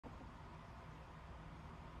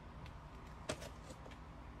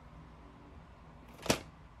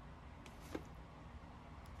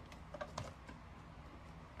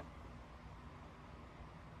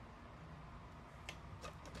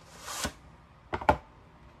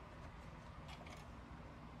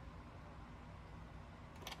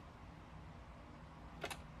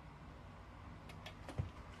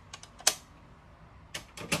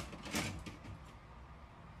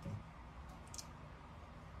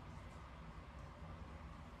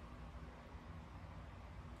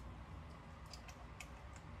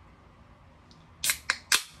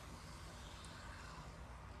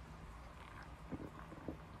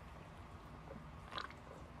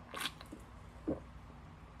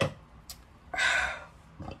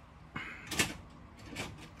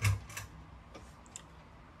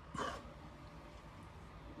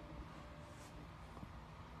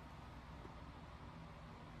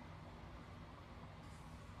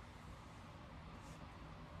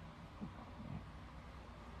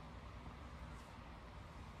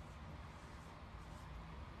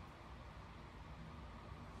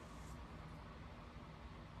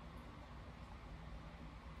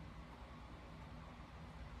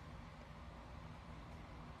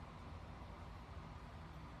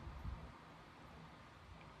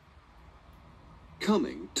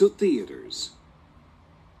coming to theaters.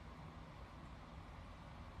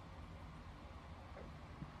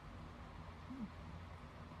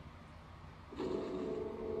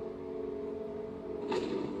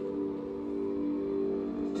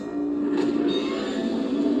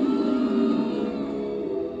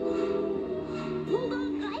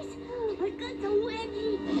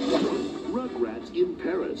 Rugrats in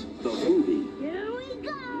Paris, the movie. Here we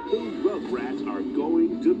go! The Rugrats are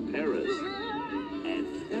going to Paris.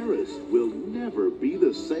 And Paris will never be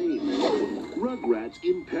the same. Rugrats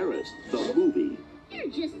in Paris, the movie. You're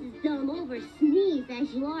just as dumb over sneeze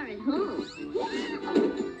as you are at home.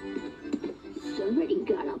 Somebody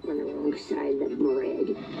got up on the wrong side of the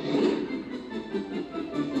bread.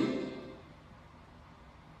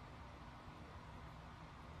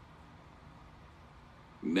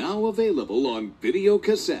 Now available on video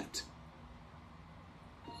cassette.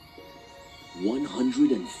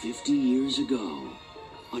 150 years ago,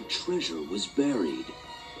 a treasure was buried.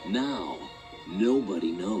 Now,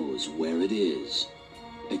 nobody knows where it is,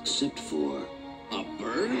 except for a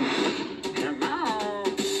bird. Hello.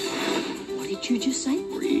 What did you just say?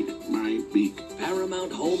 Read my beak.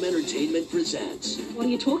 Paramount Home Entertainment presents What are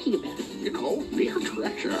you talking about? Nicole, dear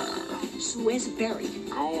treasure. So where's it buried?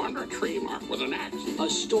 Oh, under a tree marked with an axe. a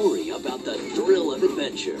story about the thrill of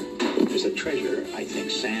adventure. There's a treasure I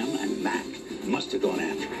think Sam and Mac must have gone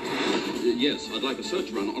after. Yes, I'd like a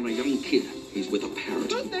search run on a young kid. He's with a parrot.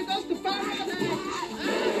 There goes the parrot!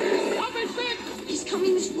 He's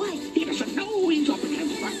coming this way. Peterson, no, he's up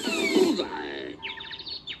against the bullseye.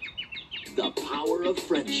 The power of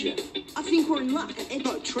friendship. I think we're in luck. It's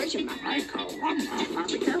got a treasure map. I call one.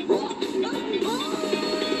 Be careful.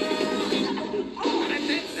 Oh, that's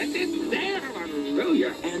it. There,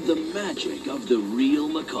 hallelujah. And the magic of the real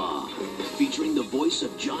macaw. Featuring the voice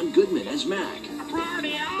of John Goodman as Mac.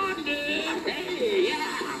 Party on, dude. Hey,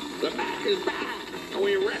 yeah. The Mac is back. Are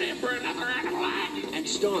we ready for another animal act? And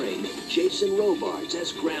starring Jason Robards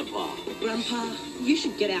as Grandpa. Grandpa, you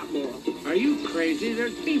should get out more. Are you crazy?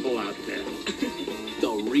 There's people out there.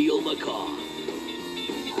 The real macaw.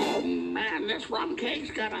 Oh, man, this rum cake's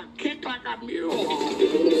got a kick like a mule.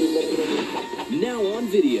 Now on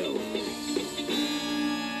video.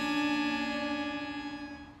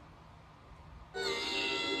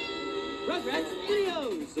 Rugrats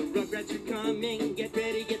videos! The Rugrats are coming, get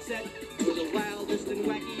ready, get set for the wildest and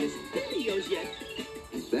wackiest videos yet.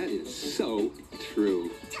 That is so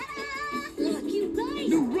true. Ta-da! Look, you guys!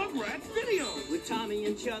 New Rugrats videos! With Tommy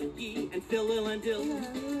and Chucky and Phil, Lil, and Dill.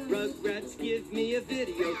 Rugrats give me a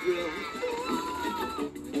video thrill.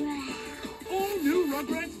 All new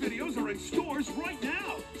Rugrats videos are in stores right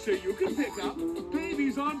now, so you can pick up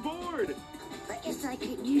Babies on Board. I guess I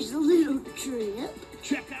could use a little trip.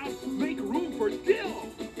 Check out Make Room for Dill.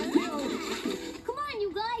 Come on,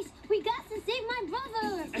 you guys! We got to save my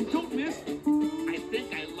brother! And don't miss I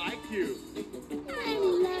Think I Like You. I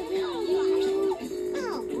love you!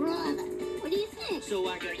 Oh, brother! What do you think? So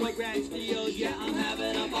I got Rugrats videos, yeah, I'm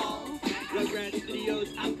having a ball. Rugrats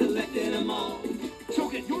videos, I'm collecting them all. So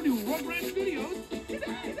get your new Rugrats videos today.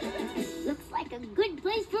 Looks like a good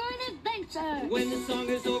place for an adventure! When the song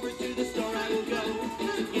is over, to the store I will go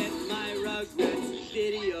to get my Rugrats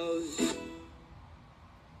videos.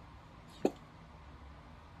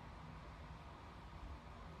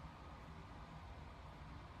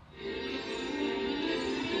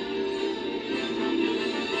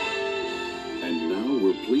 And now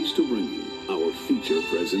we're pleased to bring you our feature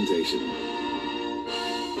presentation.